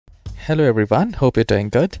Hello everyone, hope you're doing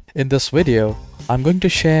good. In this video, I'm going to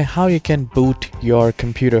share how you can boot your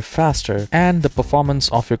computer faster and the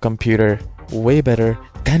performance of your computer way better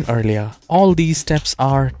than earlier. All these steps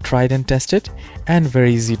are tried and tested and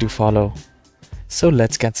very easy to follow. So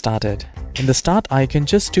let's get started. In the start icon,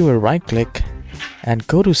 just do a right click and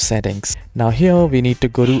go to settings. Now here we need to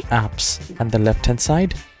go to apps on the left hand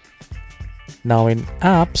side. Now in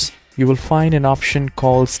apps, you will find an option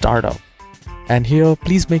called startup. And here,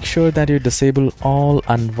 please make sure that you disable all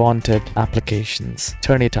unwanted applications.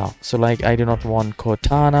 Turn it off. So like I do not want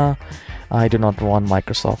Cortana, I do not want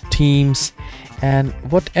Microsoft Teams and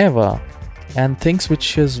whatever. And things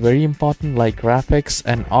which is very important like graphics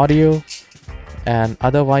and audio and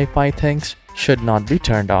other Wi-Fi things should not be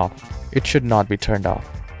turned off. It should not be turned off.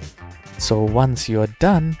 So once you are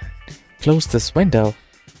done, close this window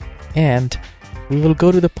and we will go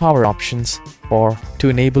to the power options to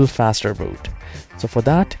enable faster boot. So for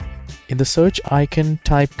that, in the search icon,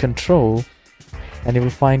 type control and you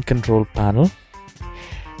will find control panel.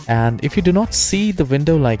 And if you do not see the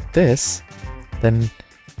window like this, then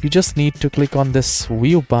you just need to click on this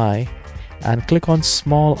view by and click on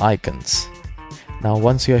small icons. Now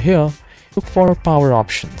once you're here, look for power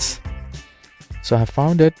options. So I have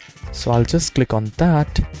found it, so I'll just click on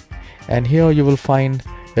that and here you will find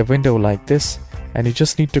a window like this and you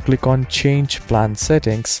just need to click on change plan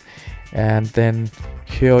settings and then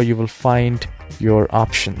here you will find your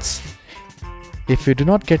options. If you do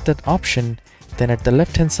not get that option, then at the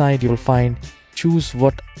left hand side you will find choose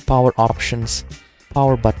what power options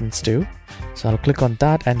power buttons do. So I'll click on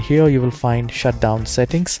that and here you will find shutdown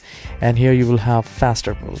settings and here you will have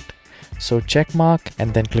faster boot. So check mark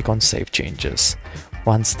and then click on save changes.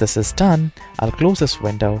 Once this is done, I'll close this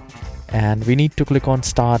window and we need to click on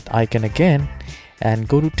start icon again and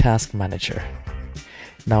go to task manager.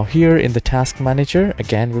 Now here in the task manager,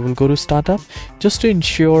 again we will go to startup just to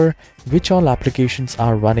ensure which all applications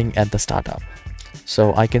are running at the startup.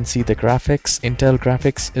 So I can see the graphics, Intel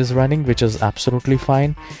graphics is running, which is absolutely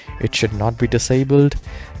fine. It should not be disabled.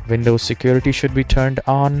 Windows security should be turned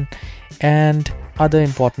on and other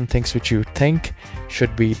important things which you think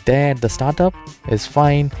should be there at the startup is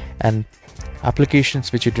fine, and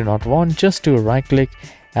applications which you do not want, just do a right click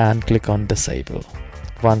and click on disable.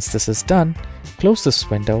 Once this is done, close this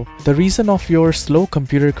window. The reason of your slow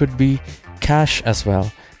computer could be cache as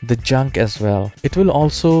well, the junk as well. It will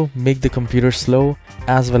also make the computer slow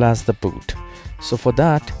as well as the boot. So for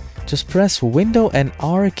that, just press Window and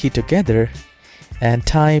R key together and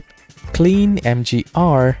type clean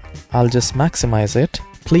mgr. I'll just maximize it,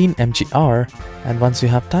 clean mgr, and once you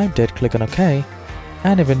have typed it, click on OK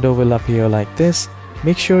and a window will appear like this.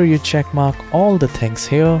 Make sure you check mark all the things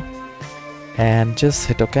here and just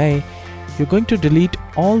hit OK. You're going to delete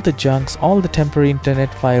all the junks, all the temporary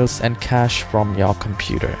internet files and cache from your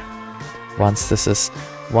computer. Once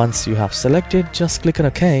you have selected, just click on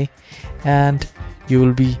OK and you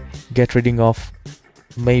will be get rid of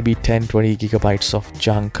maybe 10-20 gigabytes of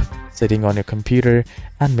junk sitting on your computer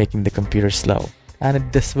and making the computer slow.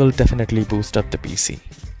 And this will definitely boost up the PC.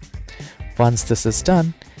 Once this is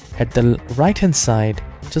done, at the right hand side,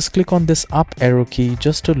 just click on this up arrow key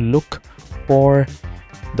just to look for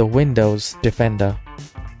the Windows Defender.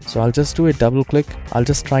 So I'll just do a double click. I'll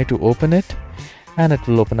just try to open it and it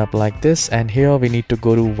will open up like this, and here we need to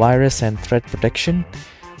go to virus and threat protection.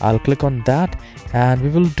 I'll click on that and we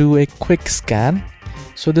will do a quick scan.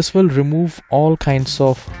 So this will remove all kinds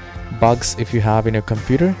of bugs if you have in your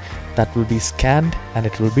computer, that will be scanned and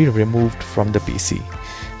it will be removed from the PC.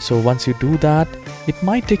 So once you do that, it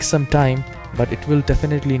might take some time, but it will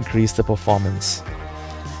definitely increase the performance.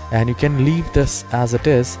 And you can leave this as it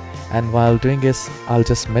is, and while doing this, I'll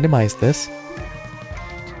just minimize this.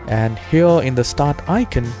 And here in the start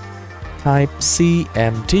icon, type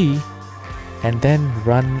cmd and then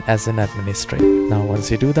run as an administrator. Now once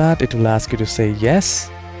you do that, it will ask you to say yes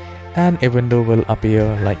and a window will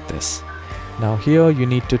appear like this. Now here you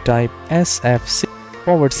need to type sfc/scan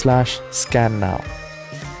now.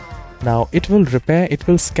 Now it will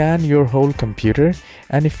scan your whole computer,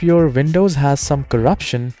 and if your Windows has some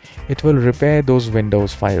corruption, it will repair those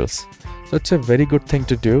Windows files. So it's a very good thing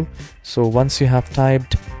to do. So once you have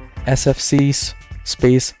typed sfc/scan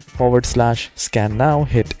now,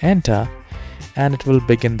 hit enter and it will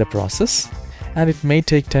begin the process, and it may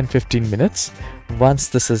take 10-15 minutes. Once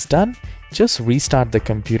this is done, just restart the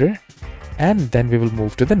computer and then we will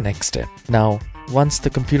move to the next step. Now once the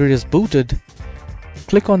computer is booted,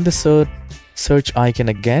 click on the search icon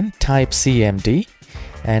again, type cmd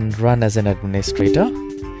and run as an administrator,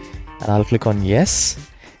 and I'll click on yes.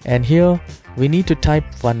 And here we need to type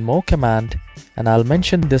one more command, and I'll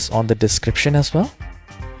mention this on the description as well.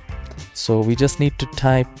 So we just need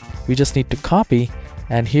to copy,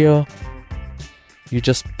 and here you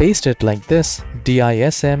just paste it like this: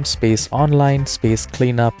 DISM space online space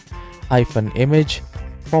cleanup -image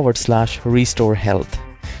 / restore health.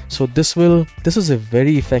 So this is a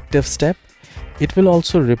very effective step. It will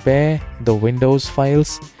also repair the Windows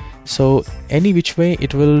files, so any which way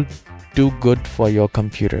it will do good for your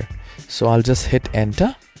computer. So I'll just hit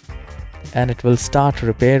enter, and it will start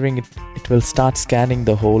repairing it. It will start scanning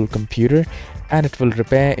the whole computer, and it will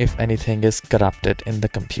repair if anything is corrupted in the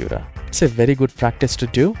computer. It's a very good practice to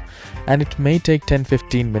do, and it may take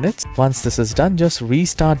 10-15 minutes. Once this is done, just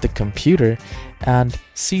restart the computer and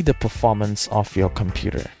see the performance of your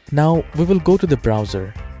computer. Now we will go to the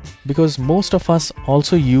browser, because most of us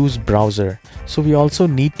also use browser, so we also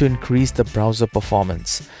need to increase the browser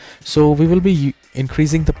performance. So we will be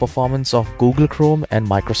increasing the performance of Google Chrome and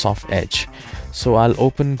Microsoft Edge. So I'll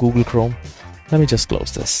open Google Chrome. Let me just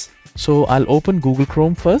close this. So I'll open Google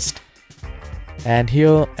Chrome first, and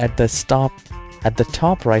here at the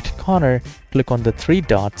top right corner, click on the 3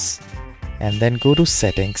 dots and then go to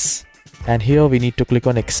settings, and here we need to click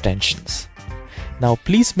on extensions. Now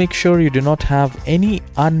please make sure you do not have any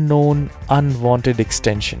unwanted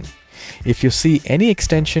extension. If you see any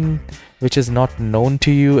extension which is not known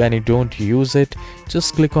to you and you don't use it,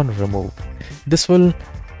 just click on remove. This will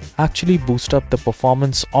actually boost up the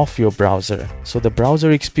performance of your browser, so the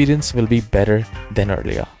browser experience will be better than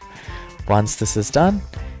earlier. Once this is done,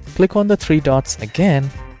 click on the 3 dots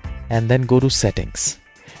again and then go to settings.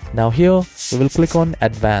 Now here we will click on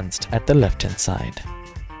advanced at the left hand side,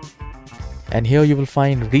 and here you will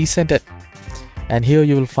find reset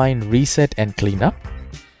and cleanup.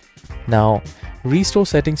 Now restore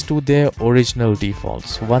settings to their original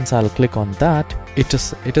defaults. Once I'll click on that,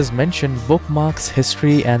 it is mentioned bookmarks,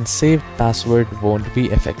 history and saved password won't be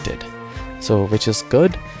affected, so which is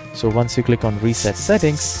good. So once you click on reset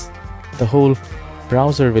settings, the whole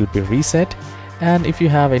browser will be reset, and if you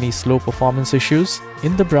have any slow performance issues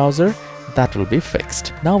in the browser, that will be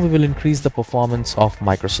fixed. Now we will increase the performance of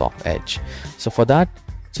Microsoft Edge. So for that,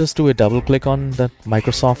 just do a double click on the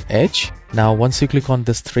Microsoft Edge. Now once you click on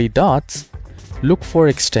this 3 dots, look for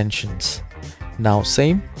extensions. Now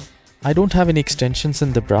same, I don't have any extensions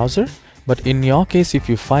in the browser, but in your case, if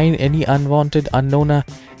you find any unwanted unknown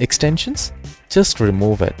extensions, just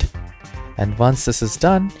remove it. And once this is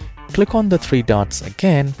done, click on the 3 dots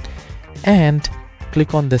again and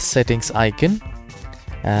click on this settings icon.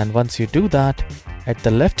 And once you do that, at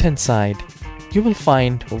the left hand side, you will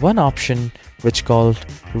find one option which called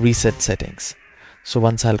reset settings. So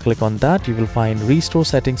once I'll click on that, you will find restore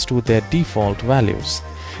settings to their default values.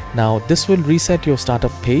 Now this will reset your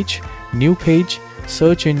startup page, new page,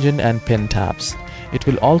 search engine and pin tabs. It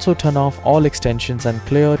will also turn off all extensions and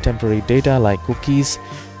clear temporary data like cookies.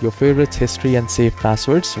 Your favorites, history and saved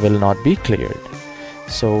passwords will not be cleared.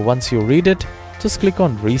 So once you read it, just click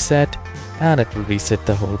on reset and it will reset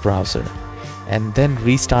the whole browser, and then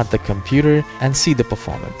restart the computer and see the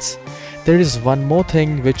performance. There is one more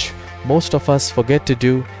thing which most of us forget to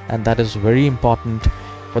do, and that is very important.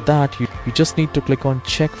 For that, you just need to click on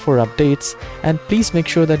check for updates, and please make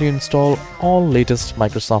sure that you install all latest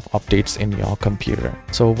Microsoft updates in your computer.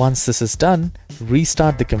 So once this is done,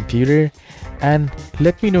 restart the computer and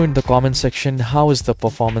let me know in the comment section how is the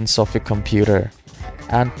performance of your computer.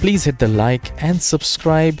 And please hit the like and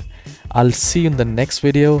subscribe. I'll see you in the next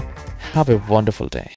video. Have a wonderful day.